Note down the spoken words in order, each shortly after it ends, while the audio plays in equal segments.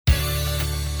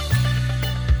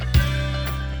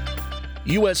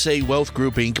USA Wealth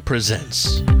Group, Inc.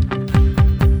 presents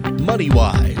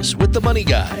MoneyWise with the Money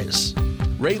Guys.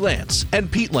 Ray Lantz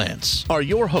and Pete Lantz are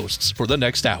your hosts for the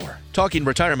next hour, talking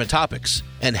retirement topics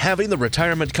and having the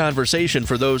retirement conversation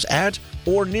for those at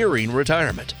or nearing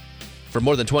retirement. For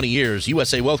more than 20 years,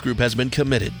 USA Wealth Group has been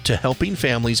committed to helping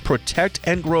families protect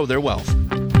and grow their wealth.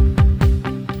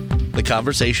 The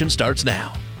conversation starts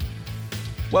now.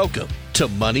 Welcome to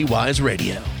MoneyWise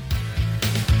Radio.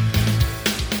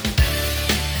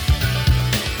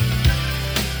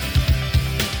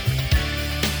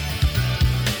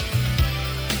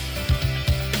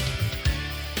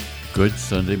 Good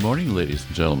Sunday morning, ladies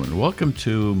and gentlemen. Welcome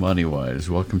to MoneyWise.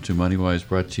 Welcome to MoneyWise,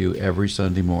 brought to you every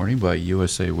Sunday morning by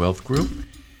USA Wealth Group.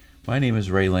 My name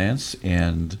is Ray Lantz,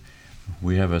 and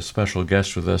we have a special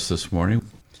guest with us this morning.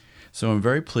 So I'm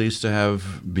very pleased to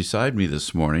have beside me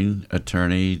this morning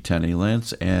Attorney Tenney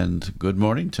Lantz. And good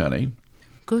morning, Tenney.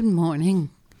 Good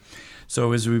morning.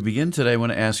 So as we begin today, I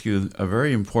want to ask you a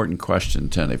very important question,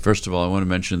 Tenney. First of all, I want to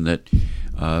mention that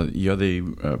you're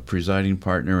the presiding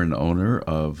partner and owner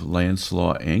of Lantz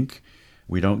Law, Inc.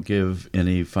 We don't give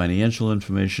any financial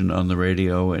information on the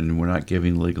radio, and we're not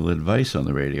giving legal advice on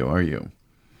the radio, are you?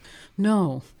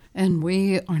 No, and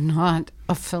we are not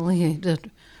affiliated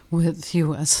with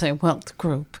USA Wealth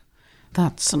Group.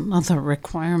 That's another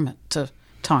requirement to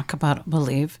talk about, I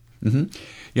believe. Mm-hmm.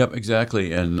 Yep,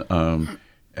 exactly. And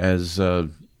as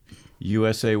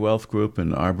USA Wealth Group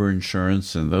and Arbor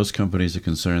Insurance and those companies are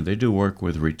concerned, they do work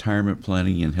with retirement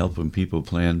planning and helping people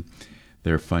plan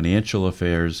their financial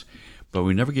affairs, but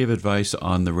we never give advice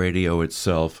on the radio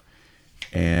itself,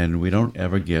 and we don't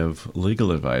ever give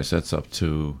legal advice. That's up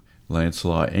to Lantz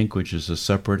Law, Inc., which is a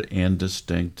separate and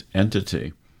distinct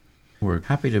entity. We're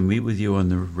happy to meet with you on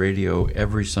the radio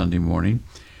every Sunday morning.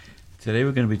 Today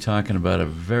we're going to be talking about a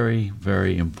very,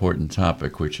 very important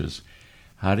topic, which is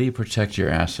how do you protect your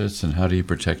assets and how do you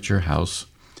protect your house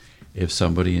if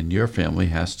somebody in your family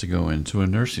has to go into a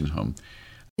nursing home?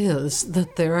 Is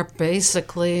that there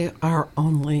basically are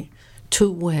only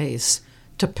two ways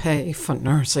to pay for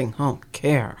nursing home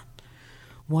care.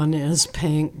 One is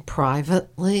paying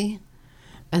privately,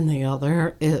 and the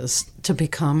other is to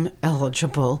become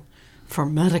eligible for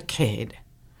Medicaid.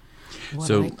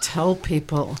 What I tell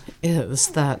people is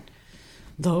that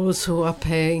those who are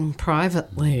paying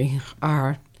privately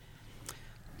are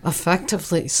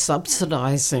effectively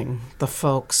subsidizing the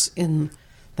folks in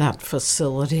that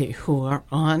facility who are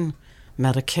on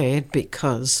Medicaid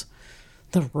because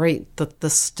the rate that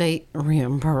the state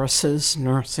reimburses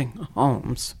nursing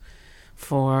homes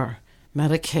for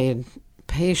Medicaid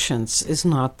patients is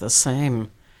not the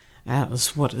same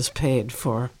as what is paid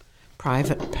for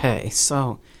private pay.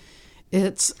 So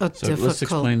it's a difficult... So let's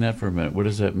explain that for a minute. What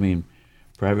does that mean?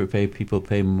 Private pay people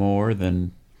pay more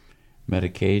than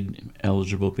Medicaid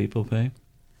eligible people pay?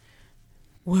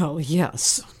 Well,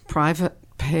 yes. Private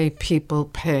pay people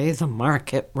pay the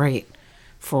market rate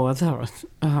for their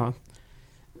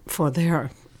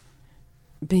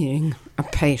being a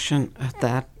patient at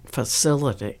that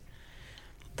facility.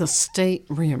 The state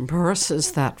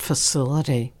reimburses that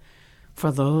facility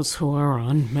for those who are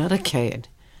on Medicaid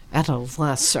at a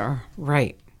lesser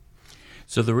rate.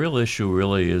 So the real issue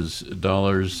really is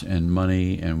dollars and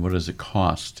money and what does it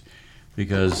cost?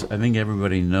 Because I think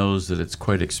everybody knows that it's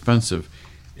quite expensive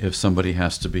if somebody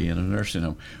has to be in a nursing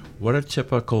home. What are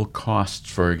typical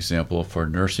costs, for example, for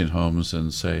nursing homes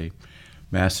in, say,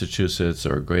 Massachusetts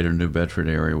or Greater New Bedford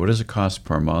area? What does it cost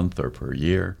per month or per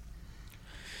year?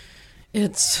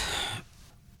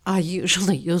 I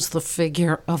usually use the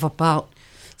figure of about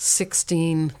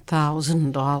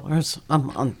 $16,000 a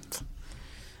month.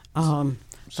 So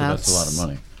that's a lot of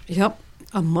money. Yep,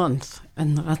 a month,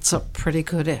 and that's a pretty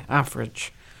good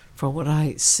average for what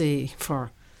I see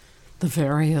for the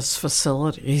various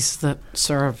facilities that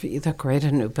serve either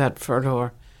Greater New Bedford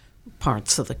or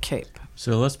parts of the Cape.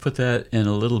 So let's put that in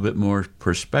a little bit more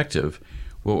perspective.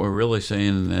 What we're really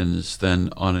saying is then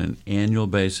on an annual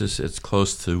basis, it's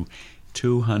close to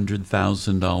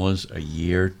 $200,000 a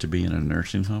year to be in a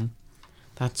nursing home?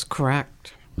 That's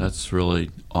correct. That's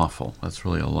really awful. That's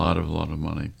really a lot of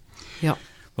money. Yep.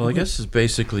 Well, I guess there's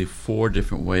basically four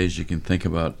different ways you can think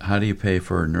about how do you pay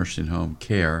for nursing home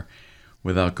care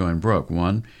without going broke.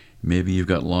 One, maybe you've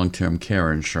got long-term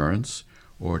care insurance.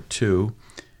 Or two,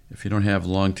 if you don't have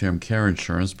long-term care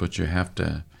insurance but you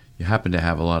happen to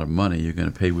have a lot of money, you're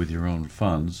going to pay with your own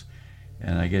funds.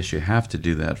 And I guess you have to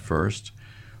do that first.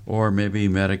 Or maybe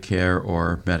Medicare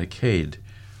or Medicaid.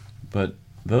 But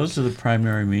those are the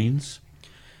primary means?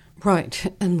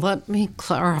 Right, and let me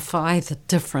clarify the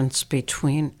difference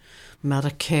between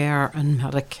Medicare and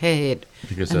Medicaid.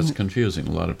 Because that's confusing.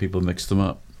 A lot of people mix them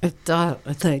up. It does.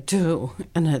 They do,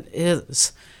 and it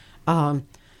is.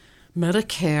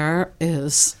 Medicare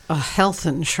is a health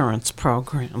insurance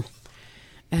program,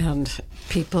 and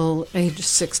people age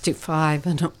 65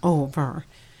 and over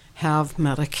have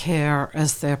Medicare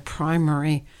as their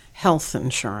primary health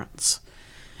insurance.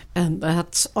 And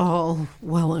that's all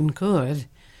well and good.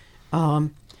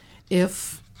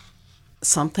 If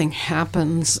something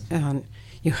happens and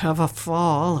you have a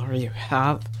fall or you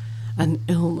have an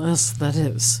illness that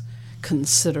is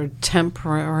considered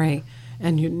temporary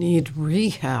and you need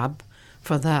rehab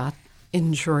for that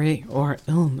injury or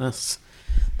illness,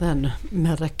 then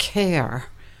Medicare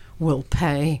will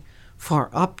pay for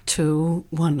up to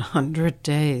 100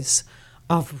 days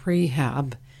of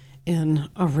rehab in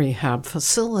a rehab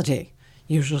facility,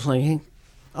 usually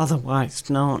otherwise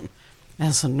known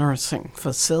as a nursing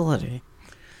facility.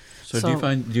 So do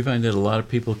you find that a lot of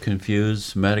people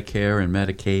confuse Medicare and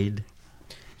Medicaid?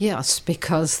 Yes,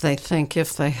 because they think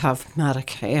if they have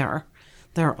Medicare,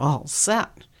 they're all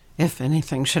set if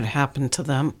anything should happen to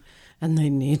them and they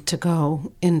need to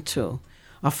go into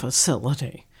a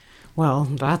facility. Well,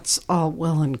 that's all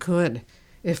well and good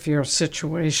if your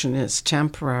situation is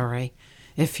temporary,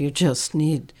 if you just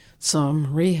need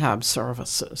some rehab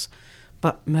services.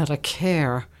 But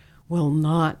Medicare will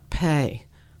not pay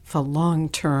for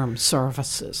long-term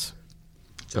services.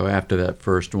 So after that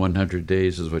first 100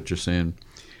 days is what you're saying.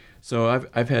 So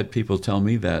I've had people tell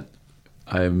me that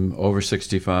I'm over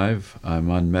 65, I'm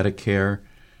on Medicare,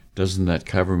 doesn't that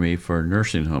cover me for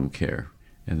nursing home care?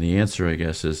 And the answer, I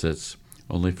guess, is it's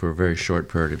only for a very short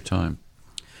period of time.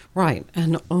 Right,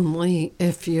 and only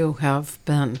if you have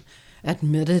been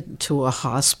admitted to a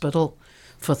hospital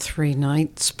for 3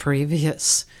 nights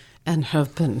previous and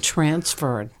have been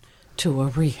transferred to a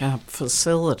rehab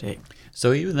facility.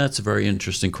 So even that's a very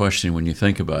interesting question when you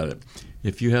think about it.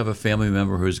 If you have a family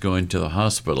member who's going to the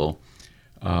hospital,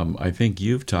 I think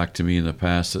you've talked to me in the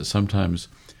past that sometimes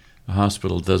a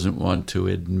hospital doesn't want to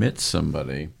admit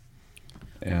somebody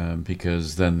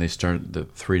because then they start the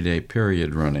 3-day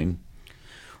period running.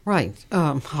 Right.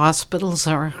 Hospitals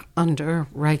are under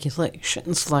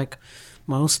regulations like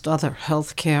most other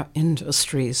healthcare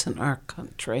industries in our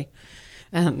country.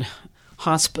 And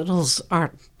hospitals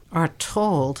are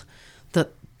told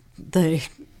that they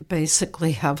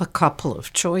basically have a couple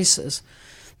of choices.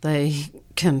 They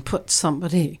can put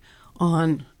somebody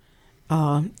on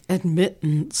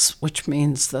admittance, which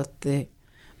means that the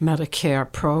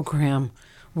Medicare program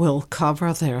will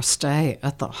cover their stay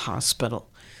at the hospital.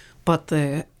 But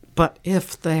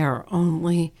if they are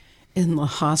only in the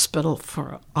hospital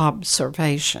for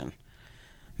observation,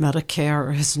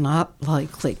 Medicare is not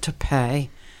likely to pay,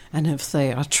 and if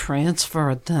they are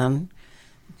transferred, then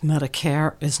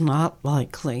Medicare is not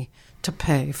likely to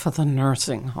pay for the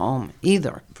nursing home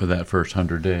either. For that first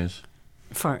 100 days?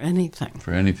 For anything.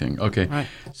 For anything, okay. Right.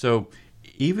 So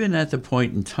even at the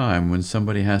point in time when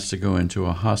somebody has to go into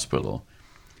a hospital,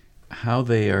 how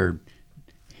they are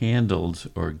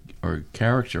handled or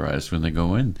characterized when they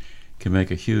go in can make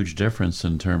a huge difference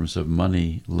in terms of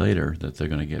money later that they're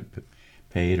going to get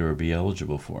paid or be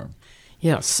eligible for.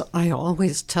 Yes, I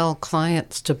always tell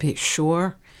clients to be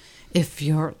sure if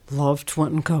your loved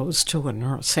one goes to a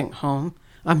nursing home,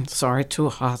 to a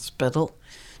hospital,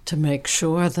 to make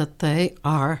sure that they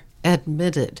are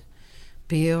admitted.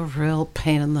 Be a real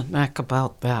pain in the neck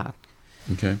about that.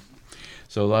 Okay.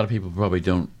 So a lot of people probably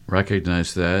don't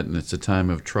recognize that, and it's a time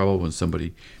of trouble when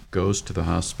somebody goes to the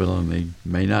hospital, and they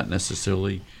may not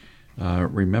necessarily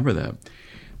remember that.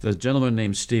 The gentleman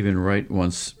named Stephen Wright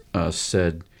once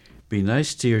said, "Be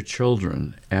nice to your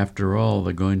children. After all,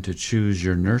 they're going to choose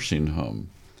your nursing home."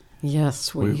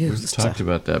 Yes, we've talked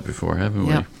about that before, haven't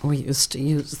we? Yeah, we used to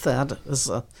use that as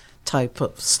a type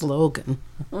of slogan.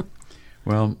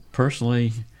 Well,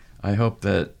 personally, I hope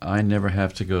that I never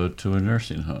have to go to a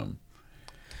nursing home.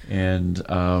 And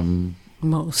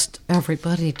most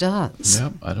everybody does.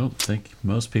 Yep, I don't think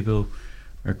most people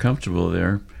are comfortable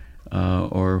there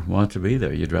or want to be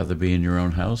there. You'd rather be in your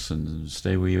own house and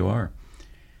stay where you are.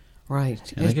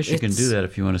 Right. And I guess you can do that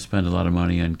if you want to spend a lot of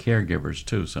money on caregivers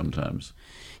too sometimes.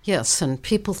 Yes, and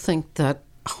people think that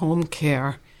home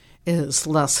care is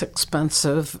less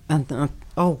expensive and that,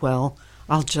 oh, well,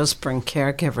 I'll just bring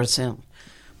caregivers in.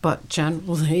 But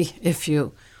generally, if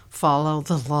you follow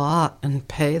the law and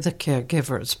pay the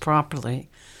caregivers properly,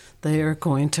 they are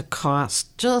going to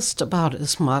cost just about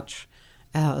as much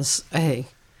as a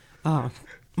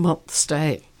month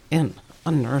stay in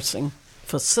a nursing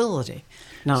facility.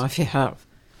 Now, if you have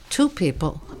 2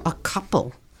 people, a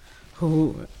couple,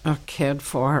 who are cared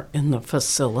for in the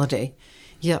facility.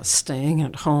 Yes, staying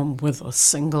at home with a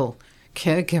single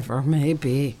caregiver may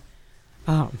be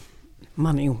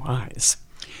MoneyWise.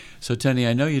 So, Tenney,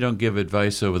 I know you don't give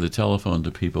advice over the telephone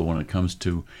to people when it comes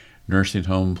to nursing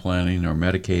home planning or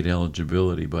Medicaid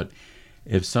eligibility, but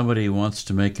if somebody wants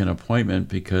to make an appointment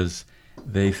because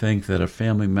they think that a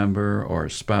family member or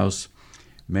a spouse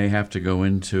may have to go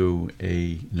into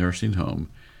a nursing home,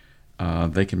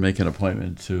 they can make an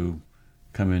appointment to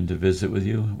come in to visit with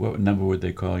you. What number would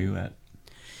they call you at?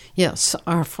 Yes,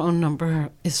 our phone number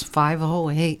is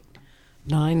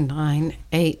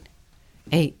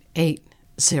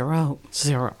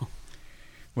 508-998-8800.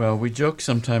 Well, we joke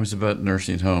sometimes about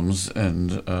nursing homes,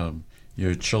 and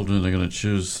your children are going to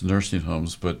choose nursing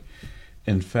homes, but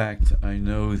in fact, I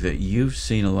know that you've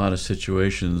seen a lot of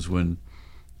situations when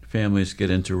families get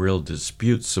into real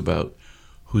disputes about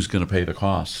who's going to pay the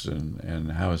cost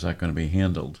and how is that going to be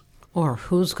handled. Or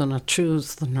who's going to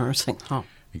choose the nursing home.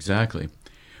 Exactly.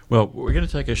 Well, we're going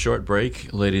to take a short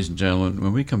break, ladies and gentlemen.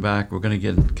 When we come back, we're going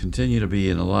to continue to be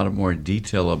in a lot of more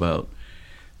detail about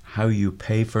how you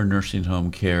pay for nursing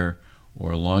home care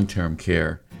or long-term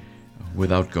care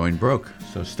without going broke.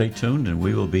 So stay tuned, and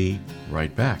we will be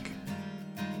right back.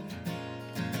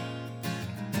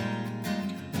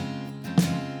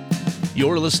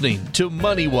 You're listening to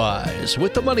MoneyWise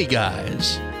with the Money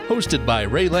Guys, hosted by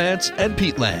Ray Lantz and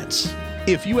Pete Lantz.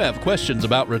 If you have questions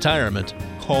about retirement,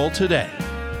 call today,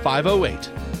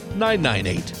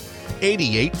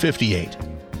 508-998-8858.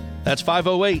 That's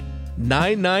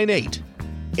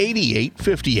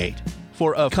 508-998-8858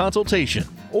 for a consultation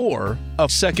or a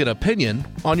second opinion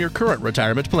on your current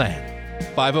retirement plan.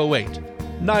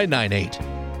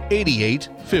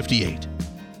 508-998-8858.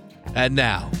 And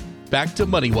now, back to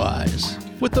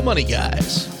MoneyWise with the Money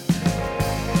Guys.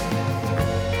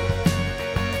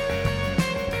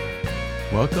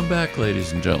 Welcome back,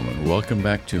 ladies and gentlemen. Welcome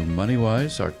back to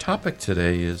MoneyWise. Our topic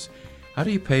today is how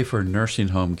do you pay for nursing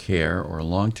home care or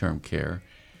long-term care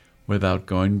without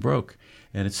going broke?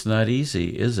 And it's not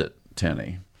easy, is it,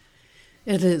 Tenney?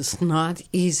 It is not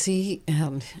easy,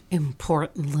 and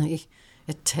importantly,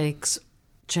 it takes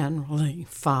generally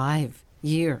 5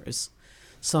 years.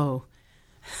 So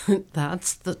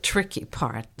that's the tricky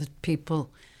part, that people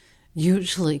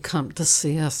usually come to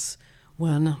see us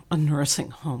when a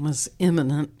nursing home is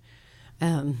imminent,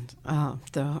 and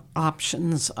the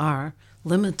options are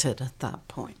limited at that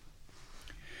point.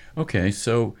 Okay,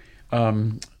 so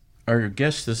our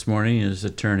guest this morning is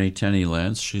attorney Tenney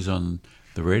Lantz. She's on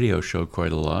the radio show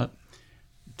quite a lot.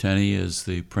 Tenney is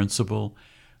the principal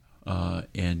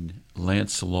in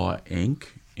Lantz Law, Inc.,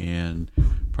 and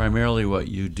primarily what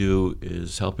you do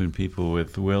is helping people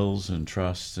with wills and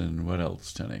trusts, and what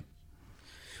else, Tenney?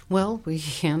 Well, we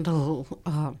handle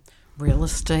real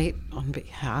estate on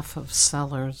behalf of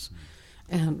sellers,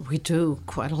 and we do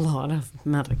quite a lot of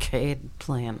Medicaid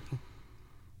planning.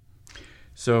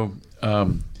 So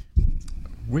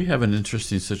we have an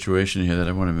interesting situation here that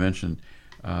I want to mention.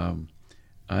 I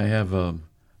have a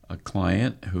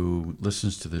client who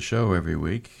listens to the show every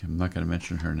week. I'm not going to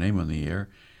mention her name on the air,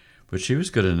 but she was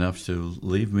good enough to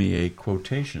leave me a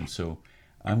quotation, so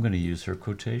I'm going to use her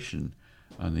quotation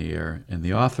on the air. And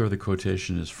the author of the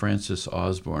quotation is Francis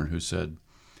Osborne, who said,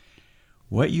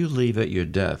 "What you leave at your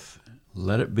death,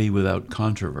 let it be without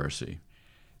controversy,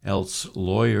 else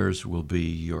lawyers will be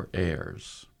your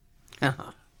heirs."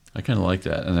 Uh-huh. I kind of like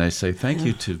that, and I say thank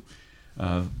you to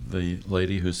the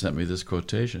lady who sent me this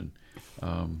quotation.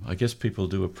 I guess people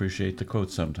do appreciate the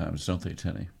quotes sometimes, don't they,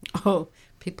 Tenney? Oh,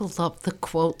 people love the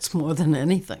quotes more than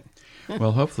anything.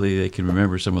 Well, hopefully they can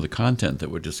remember some of the content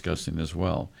that we're discussing as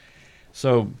well.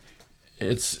 So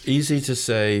it's easy to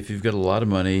say if you've got a lot of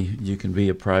money, you can be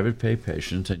a private pay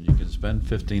patient and you can spend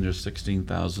 $15,000 or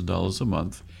 $16,000 a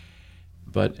month.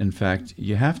 But in fact,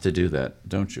 you have to do that,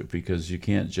 don't you? Because you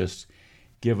can't just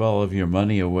give all of your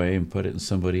money away and put it in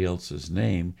somebody else's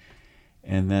name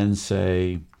and then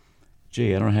say,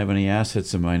 gee, I don't have any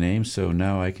assets in my name, so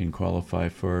now I can qualify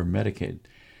for Medicaid.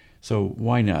 So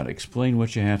why not? Explain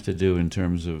what you have to do in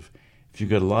terms of if you've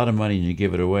got a lot of money and you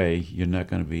give it away, you're not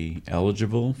going to be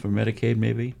eligible for Medicaid,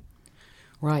 maybe?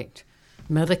 Right.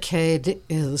 Medicaid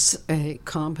is a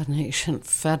combination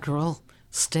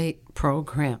federal-state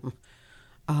program.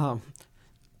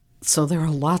 So there are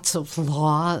lots of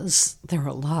laws, there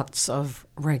are lots of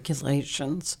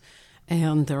regulations,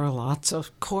 and there are lots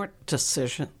of court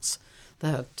decisions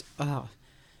that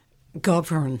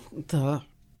govern the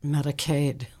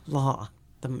Medicaid law,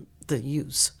 the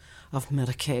use of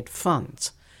Medicaid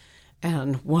funds.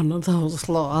 And one of those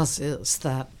laws is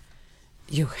that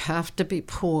you have to be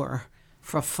poor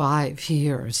for 5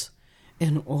 years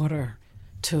in order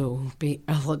to be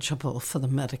eligible for the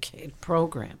Medicaid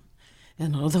program.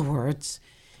 In other words,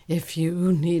 if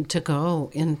you need to go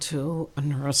into a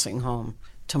nursing home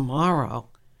tomorrow,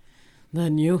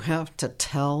 then you have to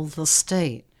tell the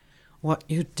state what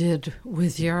you did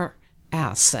with your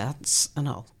assets, and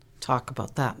I'll talk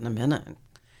about that in a minute,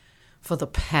 for the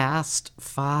past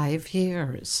 5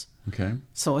 years. Okay.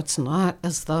 So it's not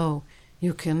as though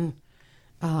you can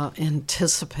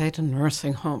anticipate a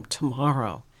nursing home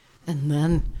tomorrow and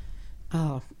then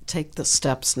take the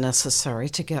steps necessary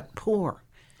to get poor.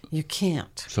 You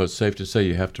can't. So it's safe to say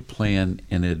you have to plan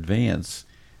in advance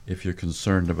if you're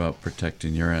concerned about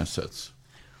protecting your assets.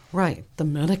 Right. The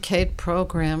Medicaid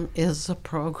program is a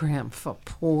program for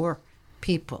poor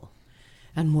people.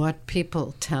 And what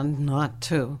people tend not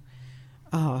to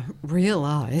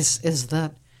realize is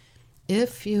that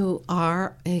if you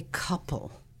are a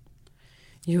couple,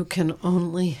 you can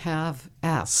only have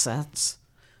assets,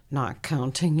 not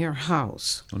counting your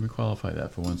house. Let me qualify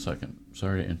that for 1 second.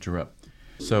 Sorry to interrupt.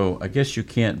 So I guess you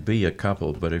can't be a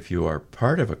couple, but if you are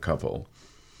part of a couple.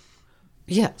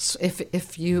 Yes,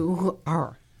 if you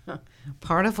are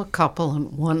part of a couple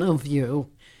and one of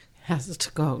you has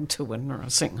to go to a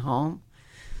nursing home,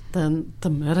 then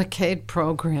the Medicaid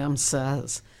program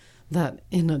says that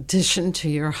in addition to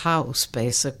your house,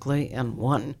 basically, and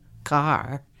one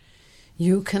car,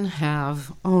 you can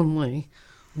have only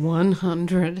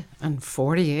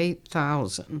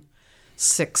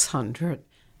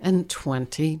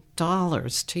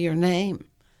 $148,620 to your name.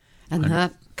 And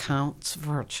that counts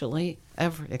virtually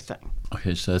everything.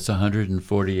 Okay, so that's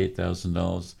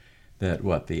 $148,000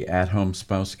 that the at-home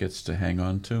spouse gets to hang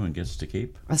on to and gets to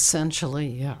keep? Essentially,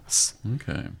 yes.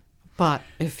 Okay. But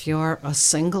if you're a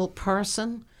single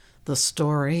person, the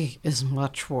story is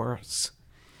much worse.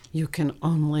 You can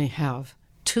only have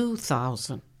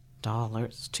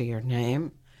 $2,000 to your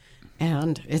name,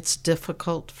 and it's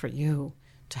difficult for you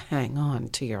to hang on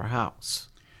to your house.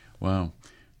 Wow.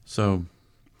 So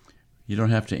you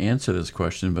don't have to answer this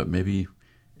question, but maybe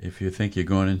if you think you're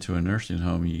going into a nursing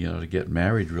home, you ought to get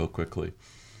married real quickly.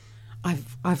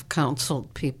 I've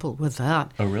counseled people with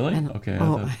that. Oh, really? And, Okay.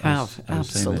 I have, I was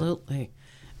saying that. absolutely.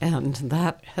 And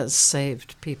that has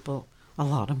saved people a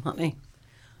lot of money.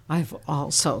 I've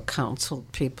also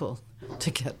counseled people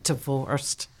to get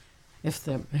divorced if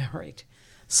they're married,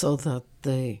 so that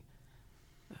the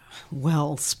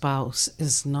well spouse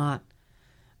is not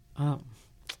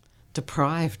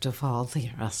deprived of all the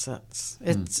assets.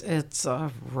 It's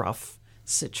a rough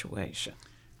situation.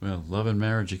 Well, love and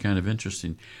marriage are kind of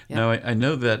interesting. Yeah. Now, I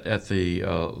know that at the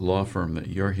law firm that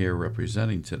you're here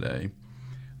representing today,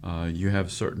 you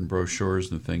have certain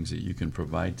brochures and things that you can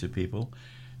provide to people.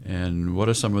 And what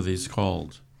are some of these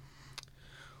called?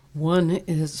 One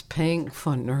is Paying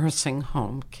for Nursing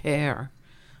Home Care,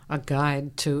 a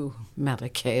guide to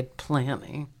Medicaid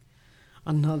planning.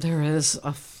 Another is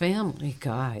a family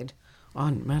guide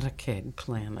on Medicaid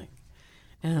planning.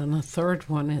 And a third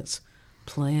one is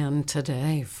Plan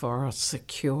Today for a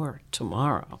Secure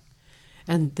Tomorrow.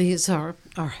 And these are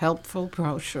helpful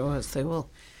brochures. They will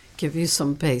give you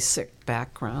some basic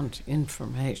background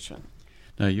information.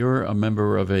 Now, you're a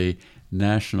member of a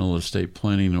national estate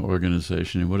planning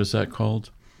organization. And what is that called?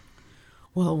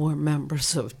 Well, we're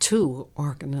members of two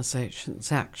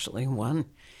organizations, actually. One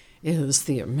is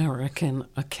the American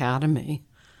Academy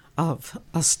of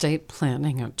Estate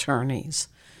Planning Attorneys,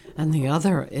 and the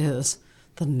other is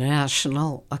the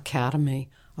National Academy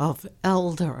of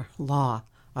Elder Law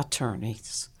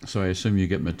Attorneys. So I assume you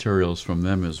get materials from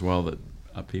them as well that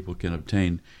people can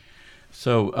obtain.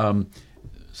 So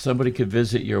somebody could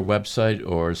visit your website,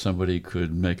 or somebody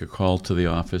could make a call to the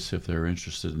office if they're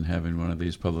interested in having one of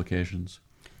these publications?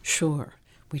 Sure.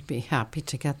 We'd be happy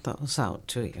to get those out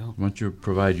to you. Why don't you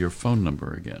provide your phone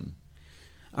number again?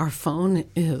 Our phone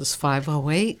is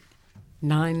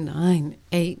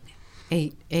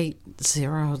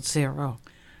 508-998-8800,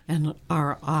 and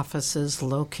our office is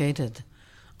located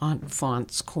on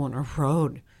Fonts Corner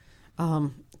Road,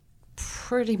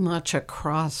 pretty much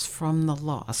across from the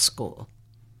law school.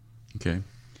 Okay.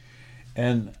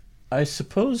 And I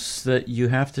suppose that you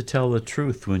have to tell the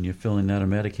truth when you're filling out a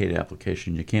Medicaid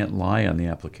application. You can't lie on the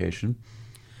application.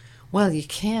 Well, you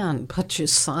can, but you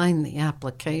sign the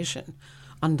application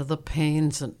under the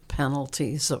pains and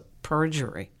penalties of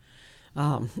perjury.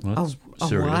 A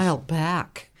while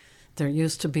back, there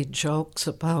used to be jokes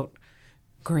about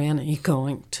Granny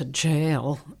going to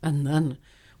jail, and then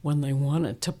when they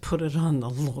wanted to put it on the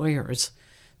lawyers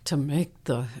to make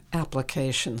the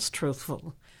applications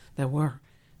truthful, there were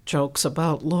jokes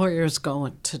about lawyers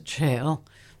going to jail.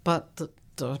 But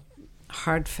the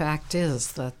hard fact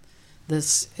is that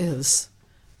This is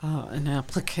an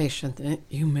application that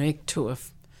you make to a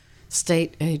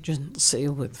state agency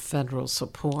with federal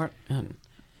support, and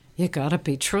you got to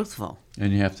be truthful.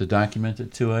 And you have to document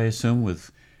it too, I assume, with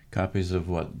copies of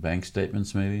what, bank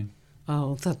statements maybe?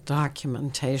 Oh, the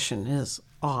documentation is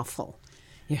awful.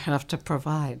 You have to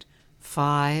provide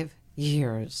 5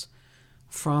 years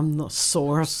from the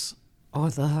source or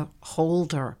the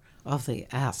holder of the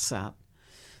asset.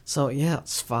 So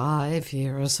yes, 5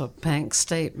 years of bank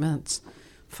statements,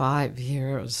 5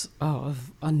 years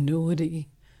of annuity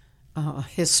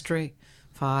history,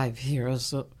 5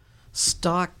 years of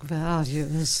stock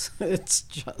values. It's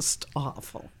just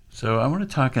awful. So I want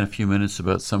to talk in a few minutes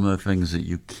about some of the things that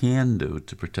you can do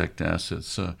to protect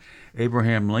assets.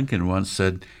 Abraham Lincoln once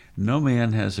said, "No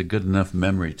man has a good enough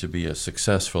memory to be a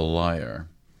successful liar."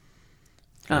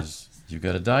 Because you've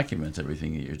got to document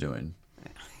everything that you're doing.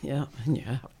 Yeah, and you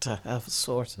have to have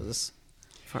sources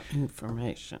for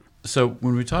information. So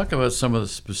when we talk about some of the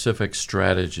specific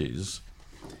strategies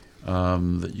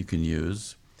that you can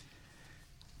use,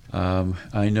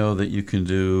 I know that you can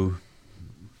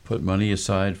put money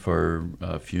aside for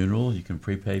funeral. You can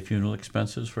prepay funeral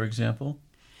expenses, for example.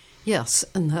 Yes,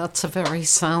 and that's a very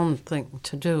sound thing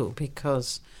to do,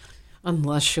 because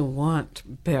unless you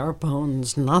want bare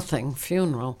bones, nothing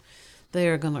funeral, they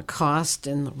are going to cost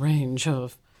in the range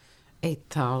of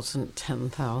 $8,000,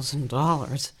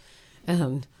 $10,000.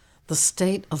 And the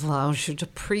state allows you to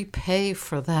prepay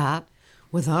for that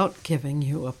without giving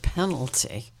you a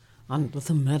penalty under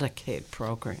the Medicaid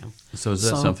program. So is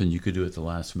that something you could do at the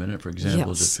last minute, for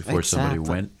example, yes, just before somebody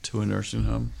went to a nursing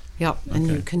home? Yep, Okay. and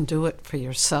you can do it for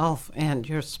yourself and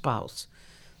your spouse.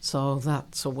 So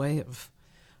that's a way of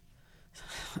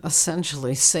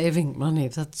essentially saving money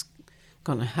that's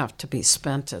going to have to be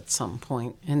spent at some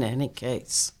point in any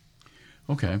case.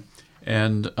 Okay.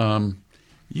 And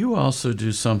you also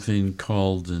do something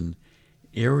called an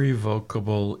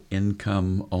irrevocable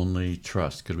income-only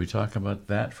trust. Could we talk about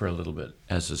that for a little bit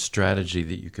as a strategy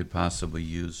that you could possibly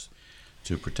use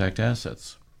to protect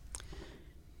assets?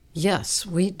 Yes,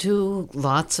 we do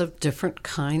lots of different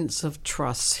kinds of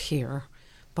trusts here,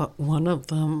 but one of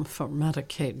them for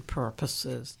Medicaid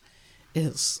purposes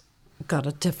is got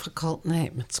a difficult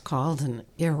name. It's called an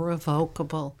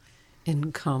irrevocable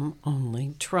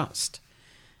income-only trust.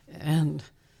 And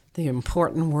the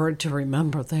important word to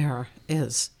remember there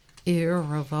is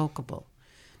irrevocable,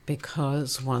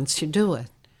 because once you do it,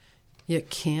 you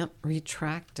can't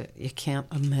retract it. You can't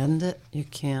amend it. You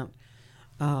can't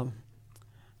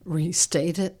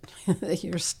restate it.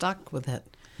 You're stuck with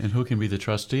it. And who can be the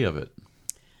trustee of it?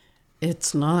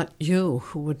 It's not you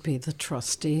who would be the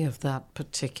trustee of that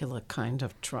particular kind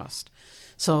of trust.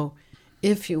 So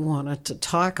if you wanted to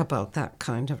talk about that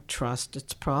kind of trust,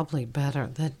 it's probably better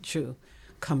that you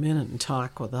come in and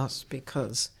talk with us,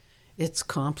 because it's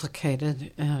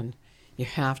complicated and you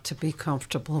have to be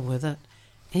comfortable with it,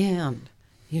 and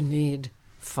you need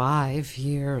 5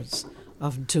 years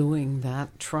of doing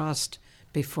that trust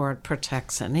before it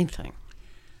protects anything.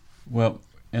 Well,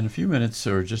 in a few minutes,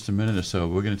 or just a minute or so,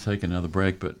 we're going to take another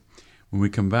break, but when we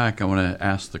come back, I want to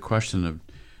ask the question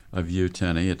of you,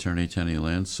 Attorney Tenney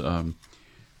Lantz.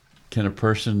 Can a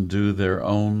person do their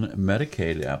own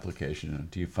Medicaid application?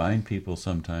 Do you find people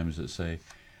sometimes that say,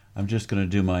 I'm just going to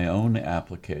do my own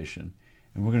application?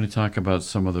 And we're going to talk about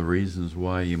some of the reasons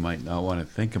why you might not want to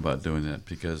think about doing that,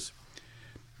 because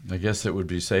I guess it would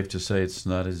be safe to say it's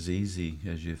not as easy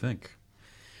as you think.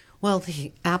 Well,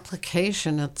 the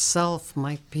application itself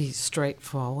might be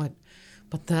straightforward,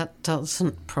 but that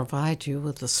doesn't provide you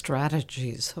with the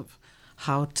strategies of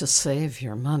how to save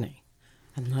your money.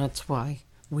 And that's why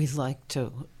we like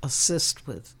to assist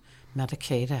with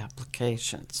Medicaid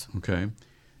applications. Okay.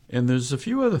 And there's a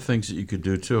few other things that you could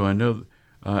do, too. I know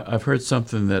I've heard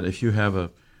something that if you have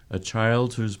a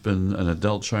child an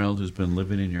adult child who's been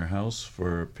living in your house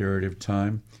for a period of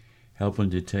time, helping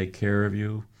to take care of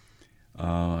you,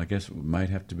 I guess it might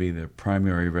have to be their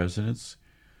primary residence.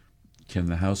 Can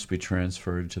the house be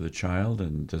transferred to the child,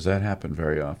 and does that happen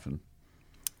very often?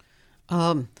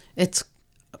 It's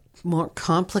more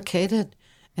complicated,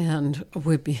 and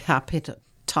we'd be happy to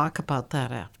talk about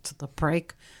that after the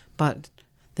break, but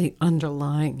the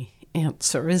underlying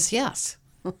answer is yes.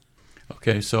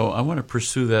 Okay, so I want to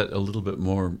pursue that a little bit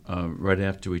more right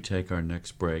after we take our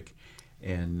next break.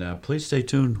 And please stay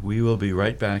tuned. We will be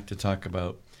right back to talk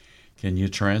about, can you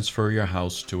transfer your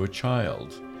house to a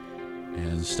child?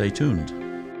 And stay tuned.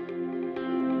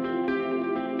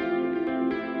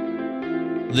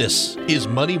 This is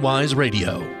MoneyWise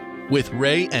Radio with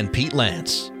Ray and Pete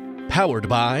Lantz, powered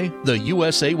by the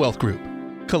USA Wealth Group.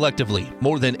 Collectively,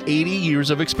 more than 80 years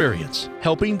of experience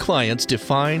helping clients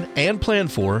define and plan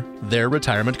for their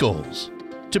retirement goals.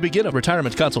 To begin a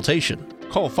retirement consultation,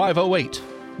 call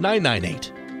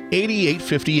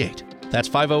 508-998-8858. That's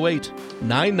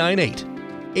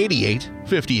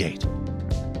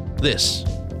 508-998-8858. This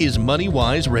is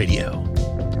MoneyWise Radio.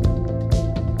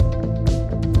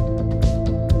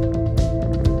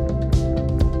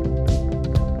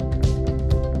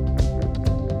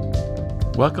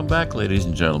 Welcome back, ladies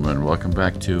and gentlemen. Welcome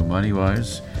back to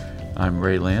MoneyWise. I'm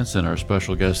Ray Lantz, and our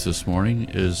special guest this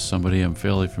morning is somebody I'm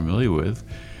fairly familiar with,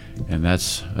 and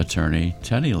that's attorney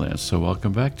Tenney Lantz. So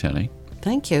welcome back, Tenney.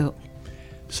 Thank you.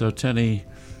 So, Tenney,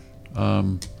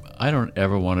 I don't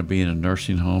ever want to be in a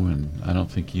nursing home, and I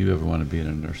don't think you ever want to be in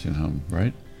a nursing home,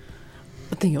 right?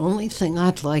 But the only thing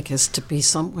I'd like is to be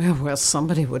somewhere where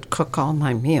somebody would cook all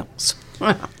my meals.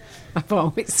 I've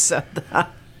always said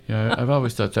that. Yeah, I've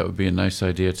always thought that would be a nice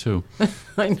idea, too.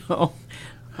 I know.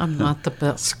 I'm not the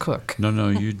best cook. No,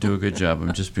 you do a good job.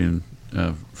 I'm just being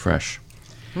fresh.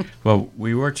 Well,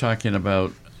 we were talking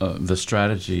about the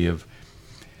strategy of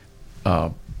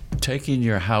taking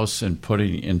your house and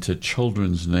putting it into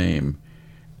children's name.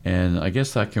 And I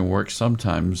guess that can work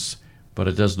sometimes, but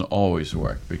it doesn't always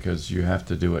work because you have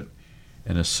to do it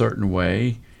in a certain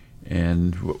way.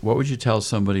 And what would you tell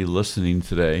somebody listening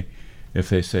today if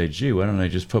they say, gee, why don't I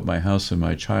just put my house in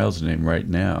my child's name right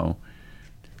now?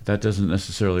 That doesn't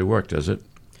necessarily work, does it?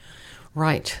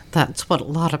 Right. That's what a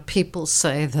lot of people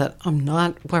say, that I'm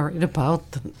not worried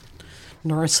about the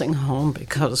nursing home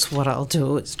because what I'll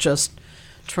do is just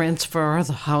transfer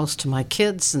the house to my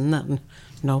kids and then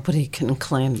nobody can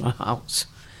claim the house.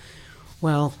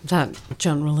 Well, that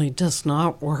generally does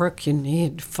not work. You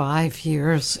need 5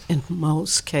 years in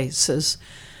most cases,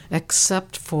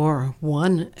 except for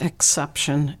one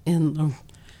exception in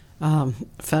the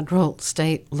federal,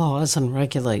 state laws and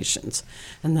regulations,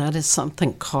 and that is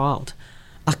something called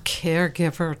a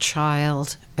caregiver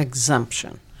child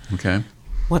exemption. Okay.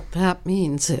 What that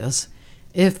means is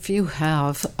if you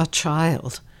have a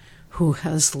child who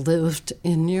has lived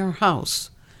in your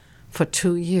house for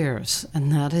 2 years, and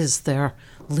that is their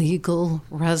legal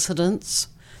residence,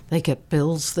 they get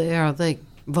bills there, they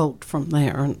vote from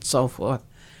there, and so forth.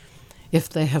 If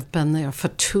they have been there for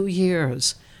 2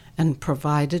 years and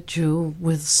provided you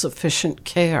with sufficient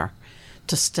care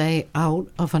to stay out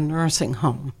of a nursing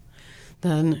home,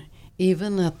 then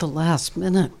even at the last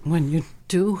minute when you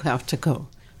do have to go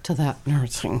to that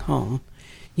nursing home,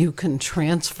 you can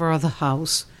transfer the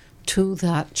house to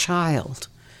that child,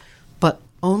 but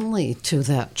only to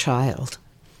that child.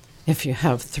 If you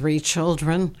have 3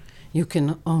 children, you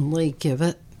can only give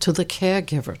it to the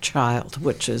caregiver child,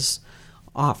 which is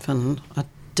often a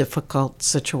difficult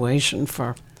situation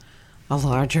for a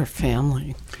larger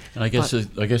family. And I guess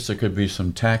there could be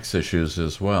some tax issues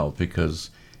as well, because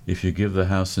if you give the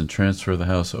house and transfer the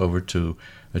house over to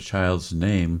a child's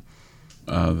name,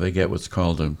 they get what's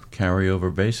called a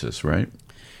carryover basis, right?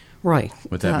 Right.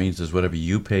 What that means is whatever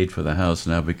you paid for the house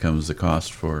now becomes the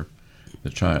cost for the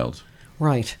child.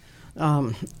 Right.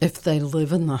 If they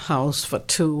live in the house for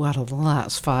 2 out of the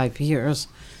last 5 years,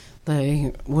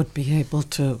 they would be able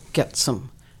to get some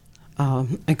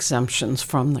exemptions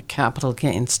from the capital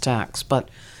gains tax. But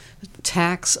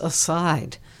tax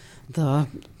aside, the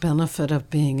benefit of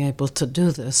being able to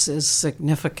do this is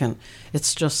significant.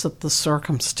 It's just that the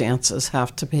circumstances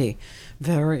have to be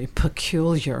very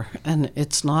peculiar, and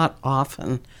it's not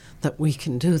often that we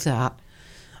can do that.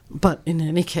 But in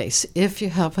any case, if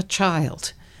you have a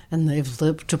child and they've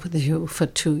lived with you for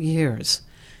 2 years,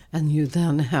 and you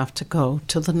then have to go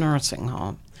to the nursing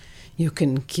home, you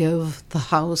can give the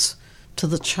house to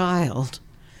the child,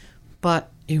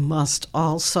 but you must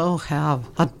also have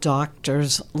a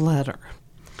doctor's letter.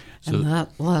 And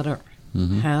that letter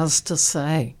has to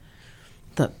say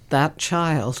that that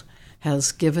child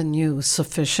has given you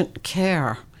sufficient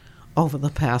care over the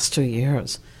past 2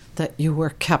 years that you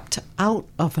were kept out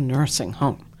of a nursing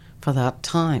home for that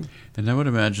time. And I would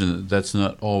imagine that that's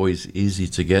not always easy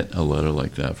to get a letter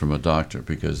like that from a doctor,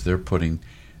 because they're putting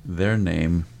their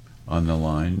name on the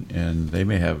line and they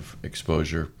may have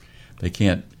exposure. They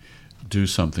can't do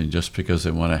something just because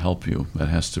they want to help you. That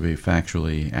has to be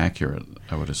factually accurate,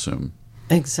 I would assume.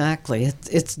 Exactly.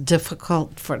 It's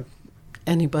difficult for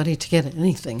anybody to get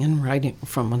anything in writing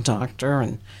from a doctor,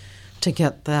 and to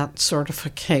get that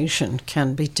certification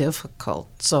can be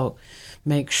difficult. So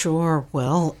make sure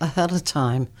well ahead of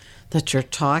time that you're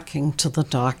talking to the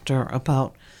doctor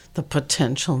about the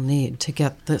potential need to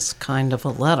get this kind of a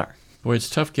letter. Boy, it's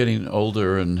tough getting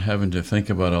older and having to think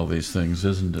about all these things,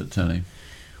 isn't it, Tenney?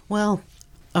 Well,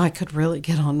 I could really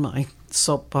get on my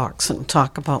soapbox and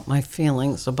talk about my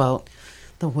feelings about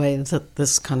the way that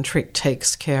this country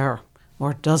takes care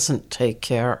or doesn't take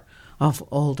care of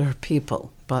older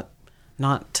people, but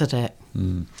not today.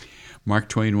 Mark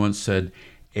Twain once said,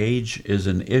 "Age is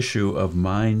an issue of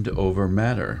mind over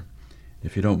matter.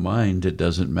 If you don't mind, it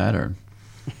doesn't matter."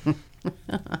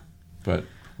 But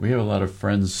we have a lot of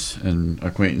friends and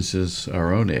acquaintances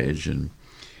our own age, and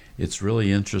it's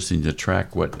really interesting to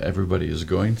track what everybody is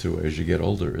going through as you get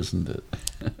older, isn't it?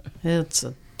 It's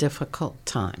a difficult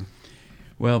time.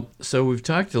 Well, so we've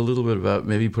talked a little bit about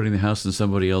maybe putting the house in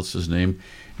somebody else's name.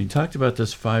 You talked about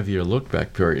this 5-year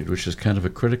look-back period, which is kind of a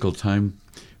critical time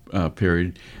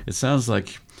period. It sounds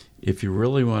like if you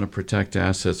really want to protect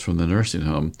assets from the nursing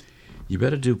home, you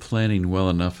better do planning well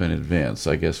enough in advance,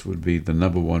 I guess would be the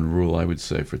number one rule I would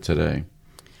say for today.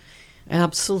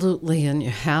 Absolutely, and you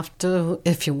have to,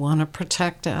 if you want to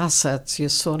protect assets, you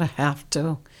sort of have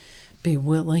to be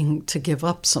willing to give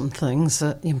up some things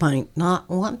that you might not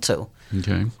want to.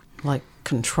 Okay. Like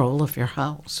control of your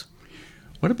house.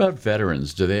 What about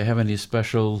veterans? Do they have any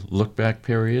special look-back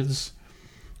periods?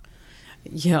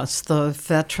 Yes, the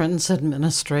Veterans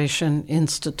Administration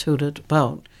instituted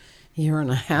about a year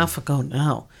and a half ago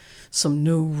now some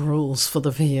new rules for the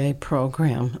VA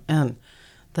program, and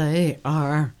they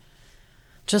are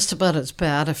just about as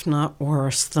bad, if not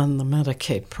worse, than the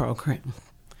Medicaid program.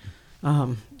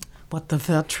 What the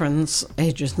Veterans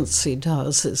Agency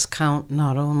does is count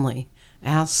not only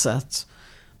assets,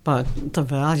 but the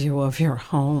value of your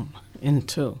home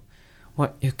into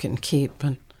what you can keep,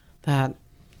 and that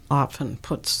often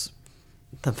puts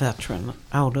the veteran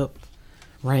out of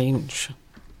range.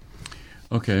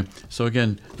 Okay, so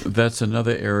again, that's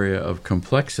another area of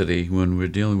complexity when we're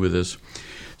dealing with this.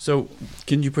 So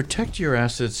can you protect your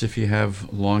assets if you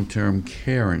have long-term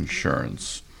care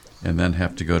insurance and then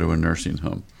have to go to a nursing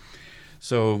home?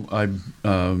 So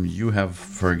you have,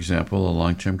 for example, a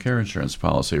long-term care insurance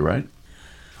policy, right?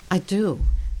 I do.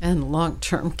 And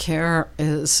long-term care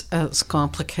is as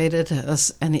complicated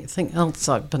as anything else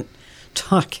I've been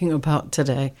talking about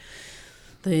today.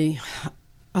 The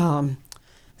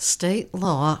state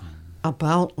law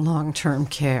about long-term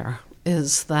care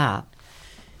is that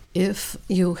if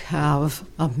you have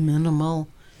a minimal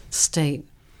state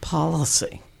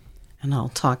policy, and I'll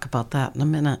talk about that in a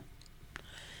minute,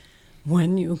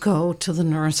 when you go to the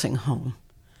nursing home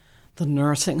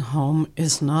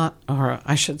is not, or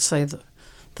I should say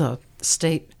the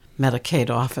state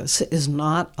Medicaid office is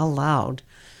not allowed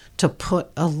to put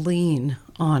a lien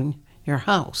on your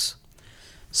house.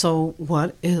 So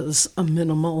what is a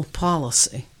minimal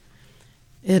policy?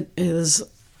 It is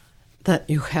that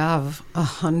you have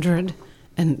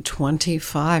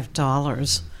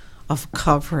 $125 of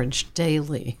coverage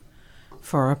daily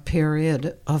for a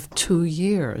period of 2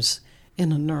 years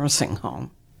in a nursing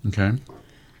home. Okay.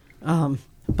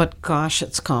 But gosh,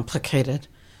 it's complicated.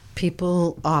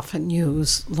 People often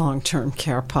use long-term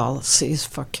care policies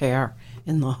for care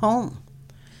in the home.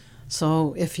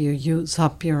 So if you use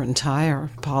up your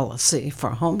entire policy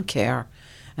for home care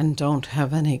and don't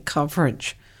have any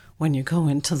coverage when you go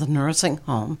into the nursing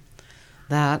home,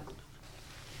 that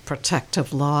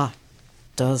protective law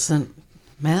doesn't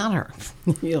matter.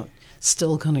 You're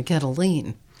still going to get a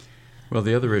lien. Well,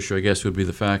 the other issue, I guess, would be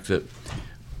the fact that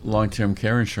long-term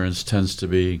care insurance tends to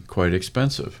be quite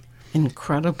expensive.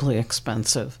 Incredibly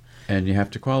expensive. And you have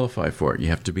to qualify for it. You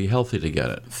have to be healthy to get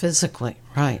it. Physically,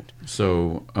 right.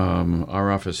 So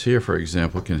our office here, for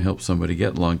example, can help somebody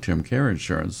get long-term care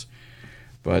insurance.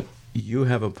 But you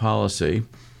have a policy,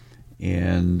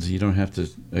 and you don't have to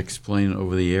explain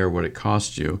over the air what it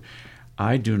costs you.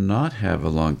 I do not have a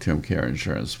long-term care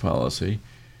insurance policy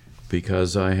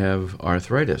because I have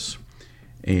arthritis.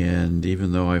 And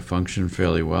even though I function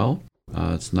fairly well,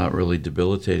 it's not really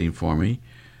debilitating for me.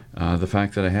 The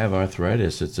fact that I have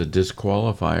arthritis, it's a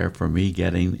disqualifier for me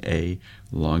getting a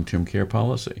long-term care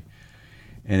policy.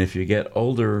 And if you get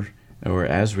older, or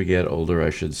as we get older, I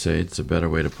should say, it's a better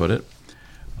way to put it,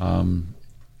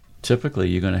 typically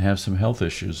you're going to have some health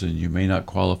issues and you may not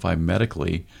qualify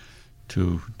medically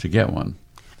to get one.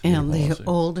 And the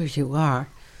older you are,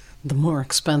 the more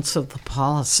expensive the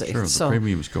policy. Sure, the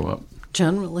premiums go up.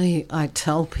 Generally, I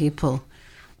tell people,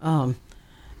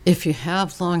 if you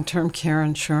have long-term care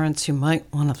insurance, you might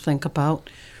want to think about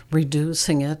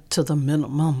reducing it to the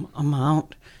minimum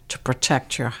amount to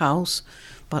protect your house.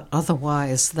 But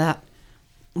otherwise, that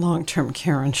long-term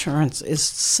care insurance is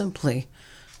simply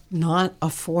not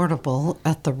affordable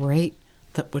at the rate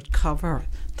that would cover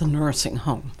the nursing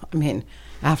home. I mean,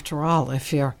 after all,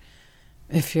 if your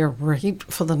rate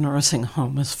for the nursing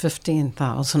home is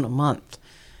 $15,000 a month,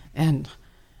 and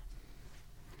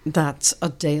that's a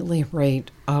daily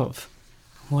rate of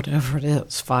whatever it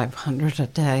is, $500 a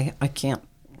day. I can't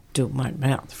do my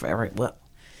math very well.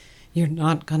 You're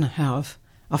not going to have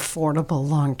affordable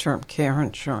long-term care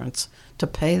insurance to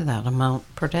pay that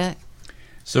amount per day.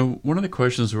 So one of the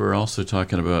questions we were also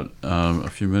talking about a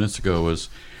few minutes ago was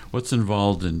what's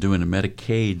involved in doing a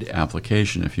Medicaid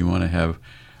application if you want to have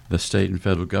the state and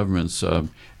federal governments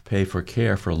pay for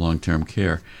care for long-term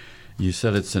care. You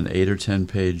said it's an 8 or 10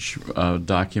 page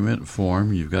document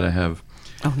form. You've got to have...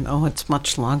 Oh, no, it's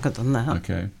much longer than that.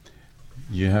 Okay.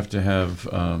 You have to have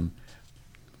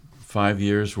 5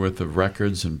 years worth of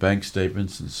records and bank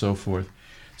statements and so forth.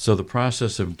 So the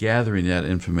process of gathering that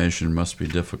information must be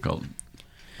difficult.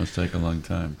 Must take a long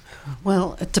time.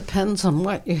 Well, it depends on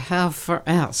what you have for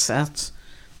assets.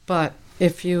 But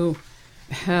if you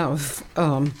have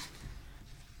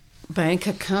bank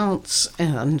accounts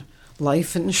and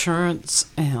life insurance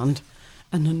and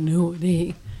an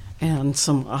annuity and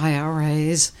some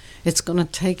IRAs, it's going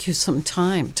to take you some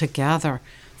time to gather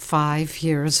 5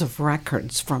 years of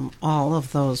records from all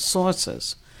of those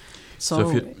sources.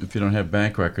 So if you don't have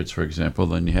bank records, for example,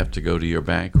 then you have to go to your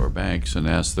bank or banks and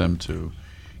ask them to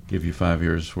give you 5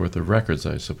 years worth of records,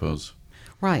 I suppose.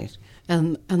 Right.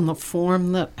 And the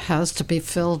form that has to be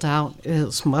filled out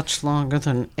is much longer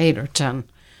than 8 or 10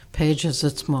 pages.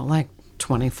 It's more like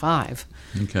 25.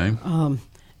 Okay.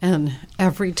 And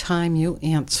every time you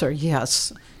answer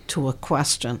yes to a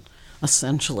question,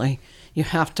 essentially, you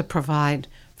have to provide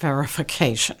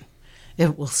verification.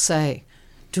 It will say,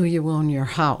 do you own your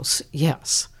house?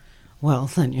 Yes. Well,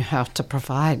 then you have to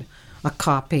provide a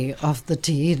copy of the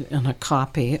deed and a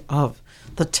copy of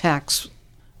the tax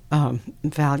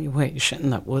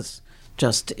valuation that was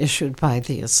just issued by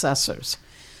the assessors.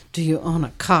 Do you own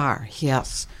a car?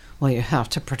 Yes. Well, you have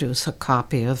to produce a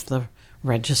copy of the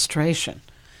registration.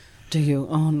 Do you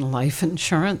own life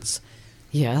insurance?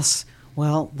 Yes.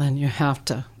 Well, then you have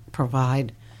to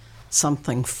provide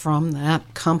something from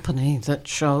that company that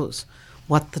shows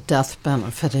what the death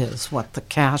benefit is, what the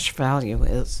cash value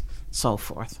is, so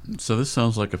forth. So this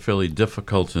sounds like a fairly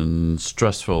difficult and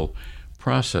stressful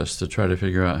process to try to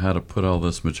figure out how to put all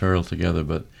this material together,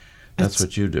 but that's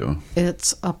what you do.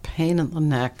 It's a pain in the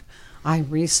neck. I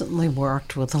recently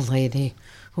worked with a lady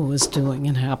who was doing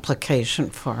an application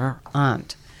for her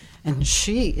aunt, and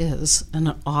she is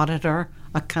an auditor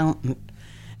accountant,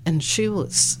 and she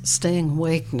was staying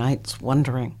awake nights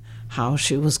wondering how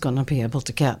she was going to be able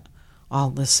to get all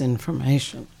this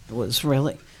information. It was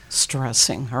really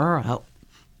stressing her out.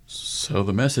 So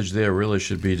the message there really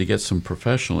should be to get some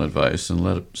professional advice and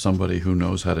let somebody who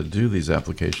knows how to do these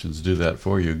applications do that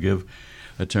for you. Give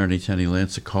Attorney Tenney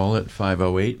Lantz a call at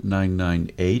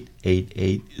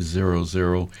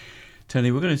 508-998-8800.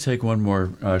 Tenny, we're going to take one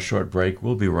more short break.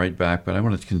 We'll be right back, but I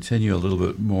want to continue a little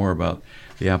bit more about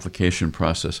the application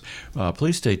process.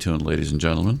 Please stay tuned, ladies and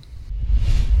gentlemen.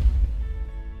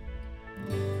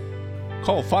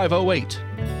 Call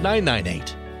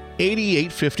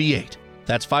 508-998-8858.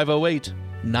 That's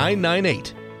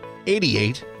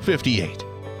 508-998-8858.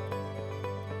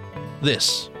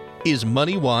 This is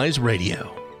MoneyWise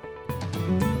Radio.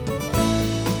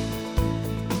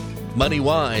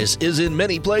 MoneyWise is in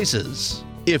many places.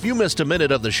 If you missed a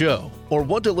minute of the show or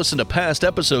want to listen to past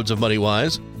episodes of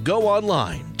MoneyWise, go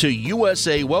online to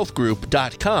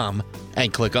usawealthgroup.com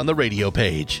and click on the radio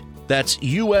page. That's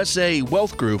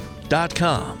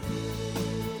usawealthgroup.com.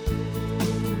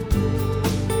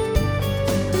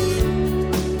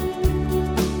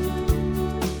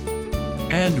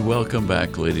 And welcome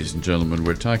back, ladies and gentlemen.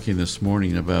 We're talking this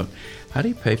morning about how do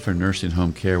you pay for nursing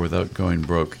home care without going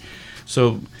broke.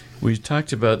 So we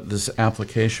talked about this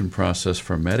application process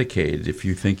for Medicaid. If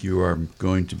you think you are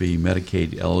going to be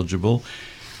Medicaid eligible,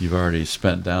 you've already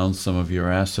spent down some of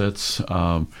your assets,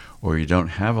 or you don't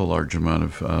have a large amount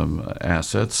of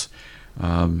assets.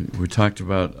 We talked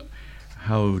about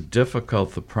how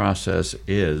difficult the process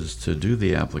is to do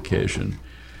the application.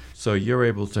 So you're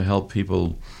able to help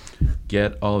people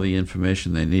get all the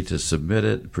information they need to submit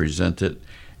it, present it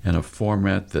in a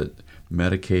format that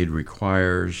Medicaid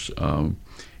requires,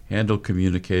 handle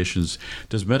communications.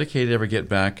 Does Medicaid ever get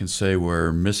back and say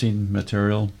we're missing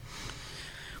material?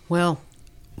 Well,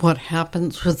 what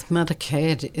happens with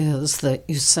Medicaid is that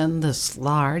you send this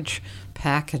large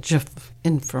package of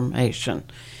information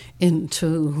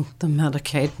into the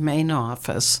Medicaid main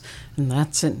office, and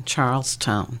that's in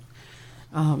Charlestown.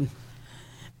 And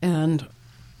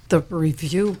the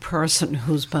review person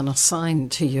who's been assigned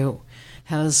to you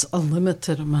has a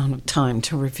limited amount of time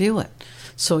to review it.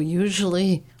 So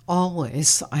usually,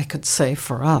 always, I could say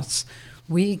for us,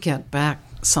 we get back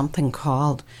something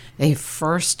called a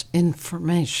first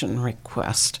information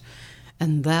request,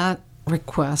 and that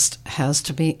request has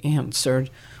to be answered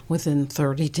within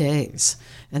 30 days.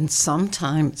 And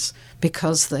sometimes,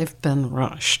 because they've been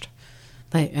rushed,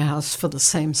 they ask for the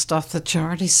same stuff that you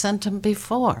already sent them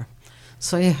before.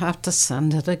 So you have to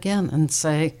send it again and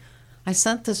say, I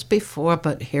sent this before,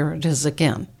 but here it is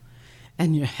again.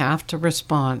 And you have to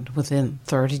respond within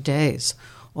 30 days,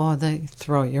 or they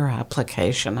throw your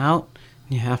application out,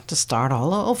 and you have to start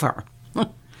all over.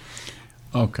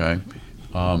 Okay.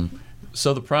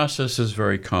 So the process is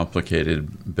very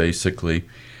complicated, basically.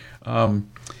 And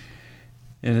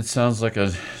it sounds like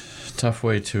a tough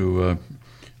way to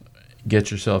get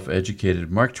yourself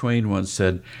educated. Mark Twain once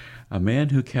said, "A man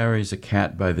who carries a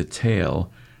cat by the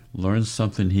tail learns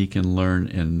something he can learn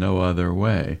in no other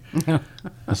way." That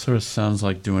sort of sounds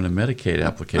like doing a Medicaid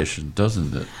application,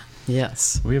 doesn't it?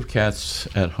 Yes. We have cats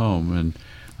at home, and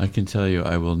I can tell you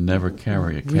I will never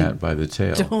carry a cat by the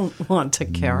tail. Don't want to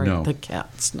carry No. the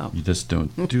cats, no. You just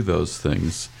don't do those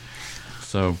things.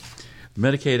 So,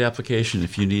 Medicaid application,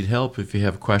 if you need help, if you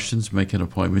have questions, make an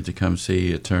appointment to come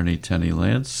see Attorney Tenney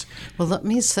Lantz. Well, let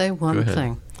me say Go one ahead.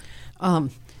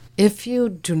 thing. If you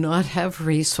do not have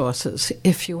resources,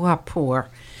 if you are poor,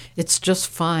 it's just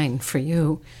fine for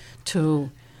you to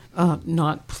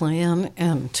not plan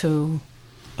and to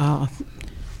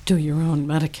do your own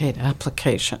Medicaid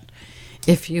application.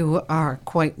 If you are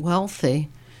quite wealthy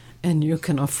and you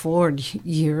can afford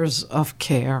years of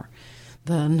care,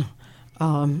 then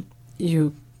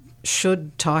you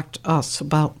should talk to us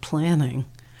about planning.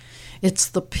 It's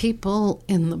the people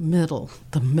in the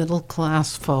middle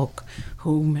class folk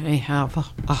who may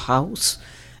have a house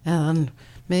and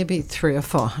maybe $300,000 or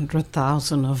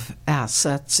 $400,000 of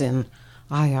assets in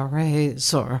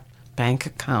IRAs or bank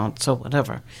accounts or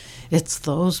whatever. It's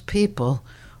those people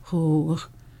who,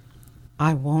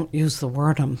 I won't use the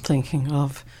word I'm thinking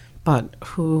of, but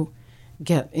who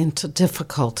get into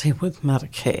difficulty with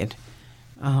Medicaid.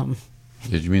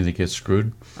 Did you mean they get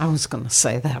screwed? I was going to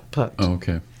say that, but... Oh,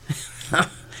 okay.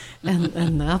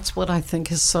 And that's what I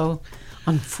think is so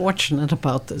unfortunate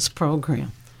about this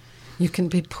program. You can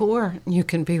be poor, you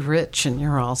can be rich, and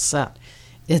you're all set.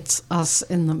 It's us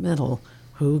in the middle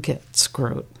who get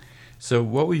screwed. So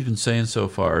what we've been saying so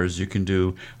far is you can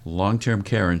do long-term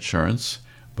care insurance,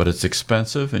 but it's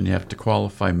expensive and you have to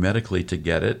qualify medically to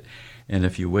get it. And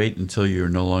if you wait until you're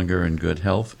no longer in good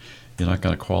health, you're not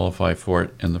going to qualify for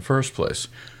it in the first place.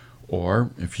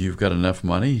 Or if you've got enough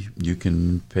money, you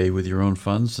can pay with your own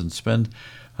funds and spend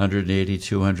 $180,000,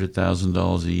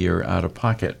 $200,000 a year out of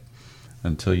pocket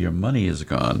until your money is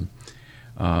gone.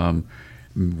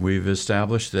 We've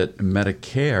established that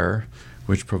Medicare,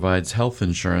 which provides health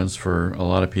insurance for a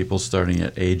lot of people starting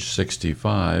at age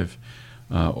 65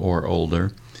 or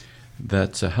older,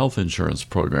 that's a health insurance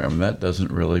program. That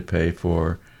doesn't really pay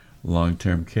for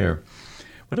long-term care.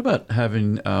 What about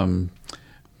having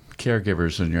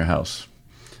caregivers in your house?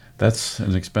 That's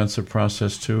an expensive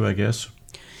process too, I guess.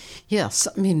 Yes,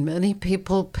 I mean, many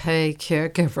people pay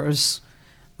caregivers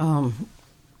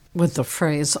with the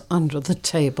phrase under the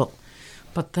table,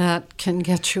 but that can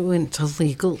get you into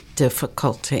legal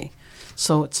difficulty.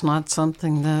 So it's not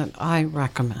something that I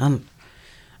recommend.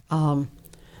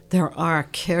 There are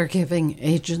caregiving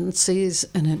agencies,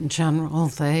 and in general,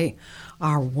 they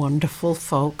are wonderful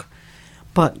folk,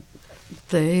 but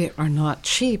they are not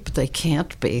cheap. They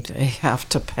can't be. They have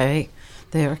to pay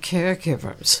their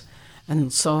caregivers.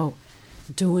 And so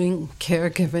doing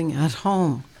caregiving at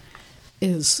home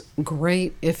is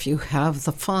great if you have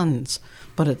the funds,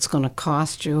 but it's going to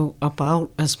cost you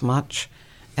about as much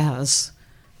as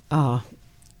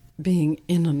being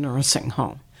in a nursing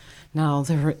home. Now,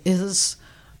 there is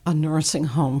a nursing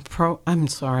home a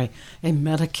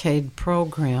Medicaid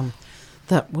program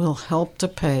that will help to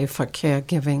pay for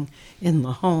caregiving in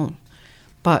the home.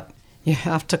 But you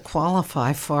have to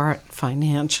qualify for it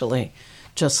financially,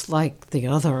 just like the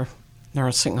other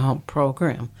nursing home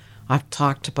program I've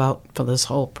talked about for this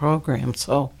whole program.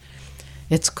 So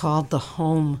it's called the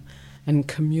Home and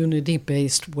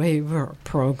Community-Based Waiver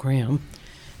Program.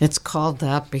 It's called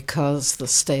that because the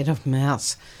state of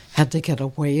Mass had to get a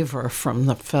waiver from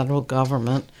the federal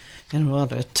government in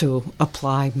order to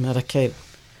apply Medicaid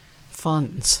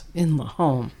funds in the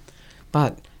home.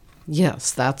 But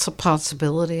yes, that's a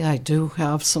possibility. I do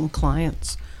have some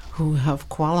clients who have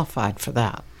qualified for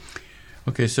that.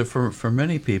 Okay, so for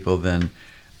many people then,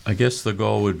 I guess the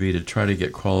goal would be to try to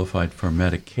get qualified for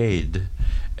Medicaid,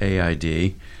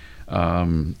 AID,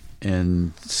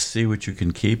 and see what you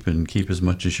can keep and keep as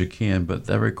much as you can, but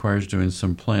that requires doing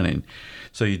some planning.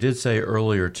 So you did say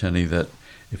earlier, Tenney, that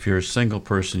If you're a single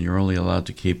person, you're only allowed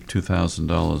to keep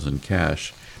 $2,000 in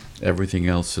cash. Everything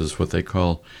else is what they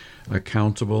call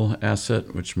accountable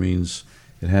asset, which means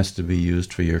it has to be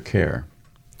used for your care.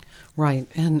 Right,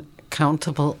 and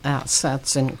countable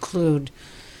assets include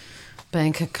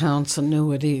bank accounts,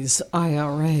 annuities,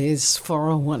 IRAs,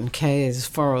 401ks,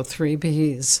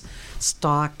 403bs,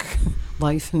 stock,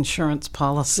 life insurance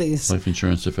policies. Life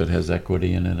insurance if it has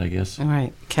equity in it, I guess.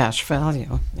 Right, cash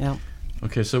value, yeah.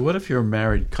 Okay, so what if you're a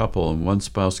married couple and one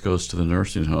spouse goes to the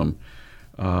nursing home?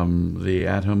 The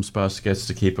at-home spouse gets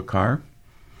to keep a car?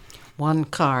 One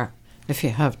car. If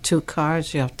you have two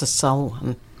cars, you have to sell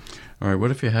one. All right,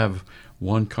 what if you have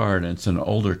one car and it's an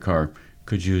older car?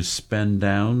 Could you spend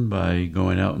down by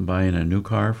going out and buying a new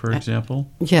car, for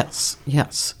example? Yes,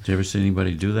 yes. Did you ever see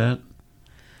anybody do that?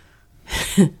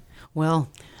 Well,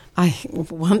 I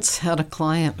once had a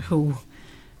client who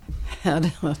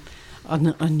had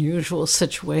an unusual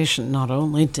situation. Not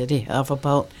only did he have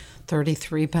about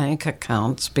 33 bank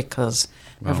accounts, because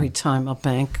every time a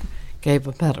bank gave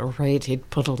a better rate,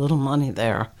 he'd put a little money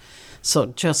there. So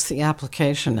just the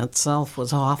application itself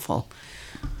was awful.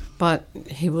 But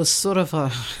he was sort of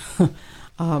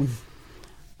an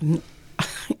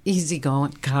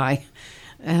easygoing guy.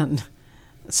 And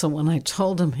so when I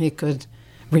told him he could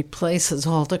replace his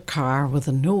older car with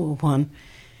a newer one,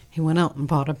 he went out and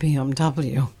bought a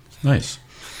BMW. Nice.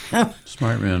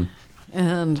 Smart man.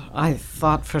 And I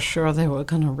thought for sure they were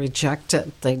going to reject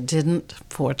it. They didn't,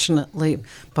 fortunately,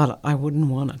 but I wouldn't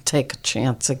want to take a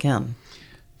chance again.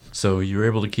 So you're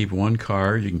able to keep one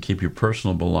car. You can keep your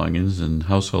personal belongings and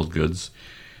household goods.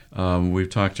 We've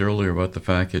talked earlier about the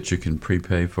fact that you can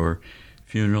prepay for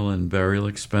funeral and burial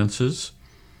expenses.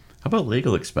 How about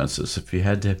legal expenses? If you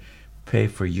had to pay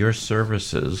for your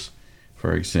services,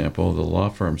 for example, the law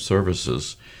firm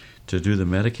services, to do the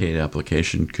Medicaid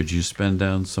application, could you spend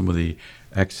down some of the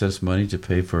excess money to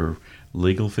pay for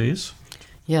legal fees?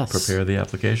 Yes. Prepare the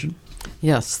application?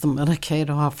 Yes, the Medicaid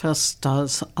office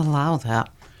does allow that.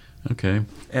 Okay.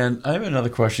 And I have another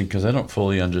question because I don't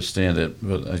fully understand it,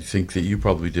 but I think that you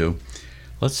probably do.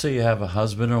 Let's say you have a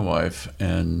husband or wife,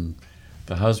 and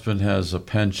the husband has a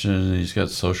pension, and he's got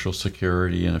Social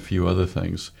Security and a few other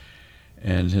things.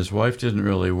 And his wife didn't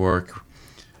really work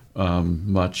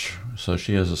much, so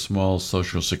she has a small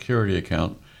Social Security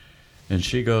account, and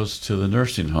she goes to the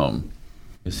nursing home.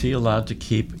 Is he allowed to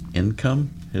keep income,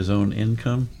 his own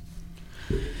income?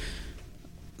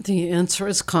 The answer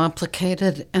is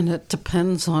complicated, and it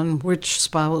depends on which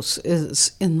spouse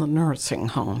is in the nursing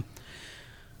home.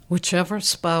 Whichever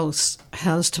spouse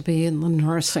has to be in the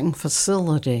nursing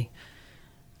facility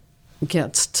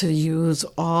gets to use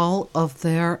all of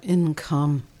their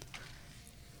income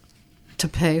to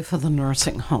pay for the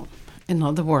nursing home. In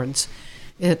other words,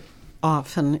 it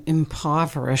often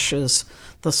impoverishes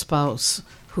the spouse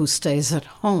who stays at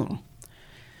home.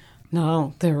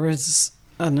 Now, there is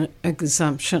an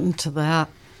exemption to that,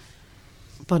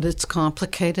 but it's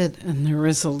complicated and there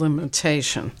is a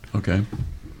limitation. Okay.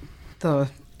 The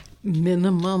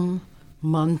minimum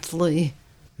monthly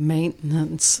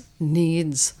maintenance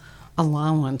needs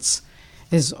allowance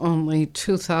is only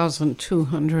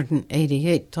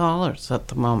 $2,288 at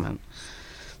the moment.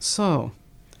 So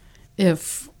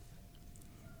if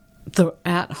the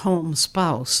at-home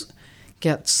spouse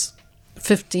gets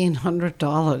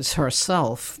 $1,500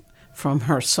 herself from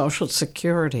her Social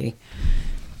Security,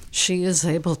 she is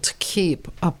able to keep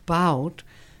about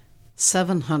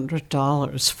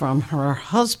 $700 from her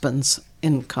husband's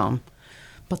income,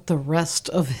 but the rest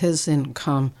of his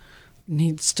income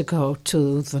needs to go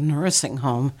to the nursing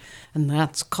home, and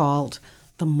that's called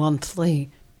the monthly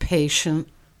patient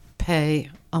pay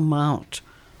amount,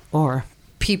 or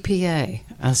PPA,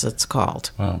 as it's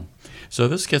called. Wow. So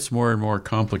this gets more and more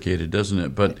complicated, doesn't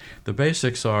it? But the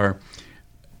basics are,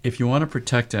 if you want to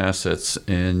protect assets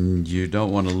and you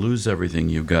don't want to lose everything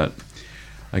you've got,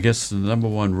 I guess the number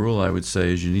one rule I would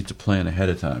say is you need to plan ahead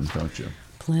of time, don't you?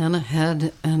 Plan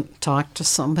ahead and talk to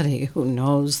somebody who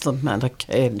knows the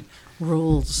Medicaid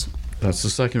rules. That's the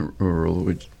second rule.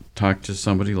 We talk to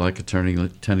somebody like Attorney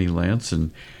Tenney Lantz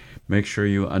and make sure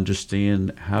you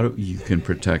understand how you can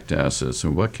protect assets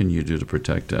and what can you do to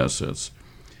protect assets.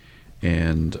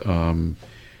 And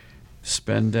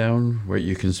spend down what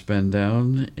you can spend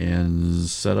down, and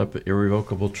set up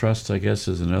irrevocable trust, I guess,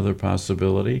 is another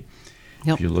possibility.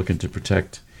 Yep. If you're looking to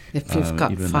protect If you've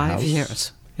got even 5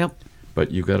 years. Yep. But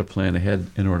you've got to plan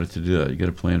ahead in order to do that. You've got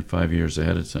to plan 5 years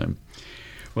ahead of time.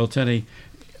 Well, Tenny,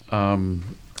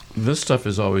 this stuff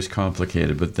is always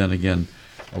complicated, but then again,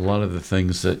 a lot of the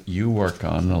things that you work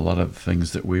on, a lot of the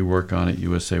things that we work on at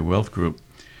USA Wealth Group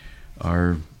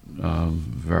are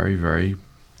very, very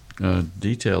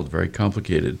detailed, very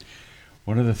complicated.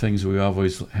 One of the things we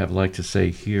always have liked to say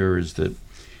here is that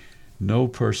no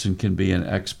person can be an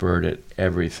expert at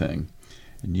everything.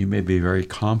 And you may be very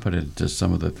competent to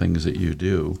some of the things that you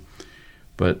do.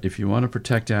 But if you want to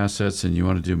protect assets and you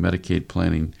want to do Medicaid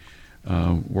planning,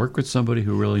 work with somebody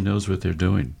who really knows what they're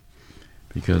doing,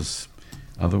 because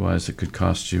otherwise it could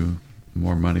cost you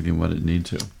more money than what it need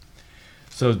to.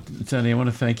 So, Tenney, I want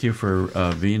to thank you for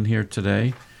being here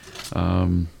today.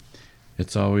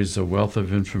 It's always a wealth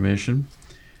of information.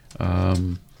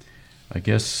 I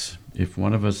guess if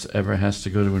one of us ever has to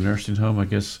go to a nursing home, I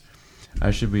guess I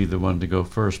should be the one to go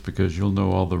first, because you'll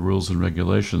know all the rules and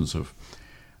regulations of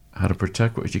how to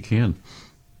protect what you can.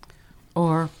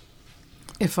 Or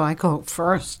if I go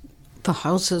first, the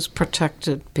house is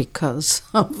protected because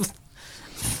of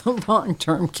the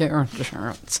long-term care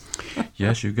insurance.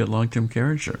 Yes, you get long-term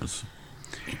care insurance.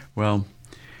 Well,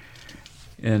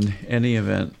 in any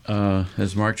event,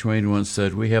 as Mark Twain once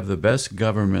said, we have the best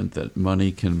government that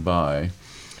money can buy,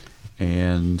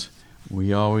 and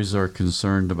we always are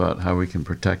concerned about how we can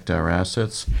protect our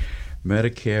assets.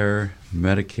 Medicare,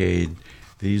 Medicaid,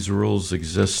 these rules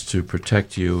exist to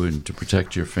protect you and to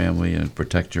protect your family and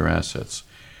protect your assets.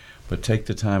 But take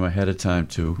the time ahead of time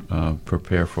to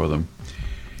prepare for them.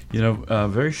 You know,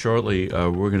 very shortly,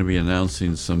 we're going to be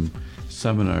announcing some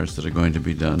seminars that are going to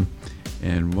be done,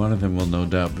 and one of them will no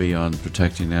doubt be on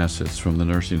protecting assets from the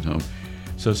nursing home.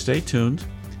 So stay tuned,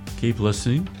 keep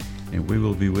listening, and we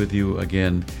will be with you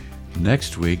again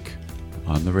next week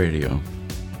on the radio.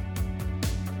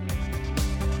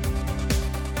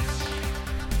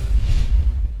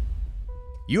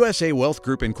 USA Wealth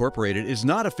Group Incorporated is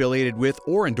not affiliated with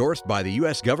or endorsed by the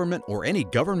U.S. government or any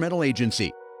governmental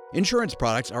agency. Insurance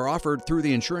products are offered through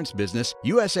the insurance business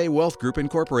USA Wealth Group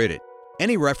Incorporated.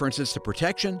 Any references to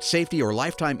protection, safety, or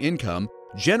lifetime income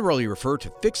generally refer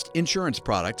to fixed insurance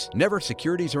products, never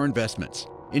securities or investments.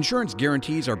 Insurance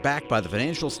guarantees are backed by the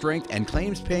financial strength and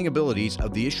claims-paying abilities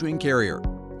of the issuing carrier.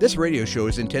 This radio show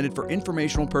is intended for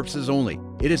informational purposes only.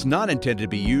 It is not intended to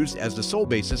be used as the sole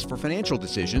basis for financial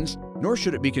decisions, nor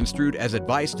should it be construed as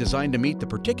advice designed to meet the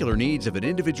particular needs of an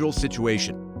individual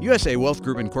situation. USA Wealth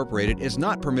Group Incorporated is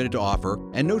not permitted to offer,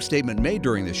 and no statement made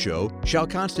during this show shall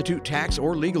constitute tax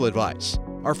or legal advice.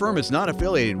 Our firm is not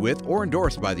affiliated with or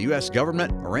endorsed by the U.S.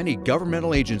 government or any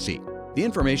governmental agency. The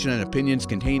information and opinions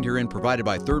contained herein provided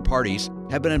by third parties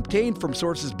have been obtained from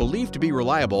sources believed to be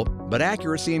reliable, but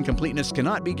accuracy and completeness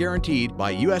cannot be guaranteed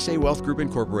by USA Wealth Group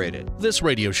Incorporated. This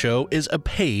radio show is a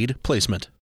paid placement.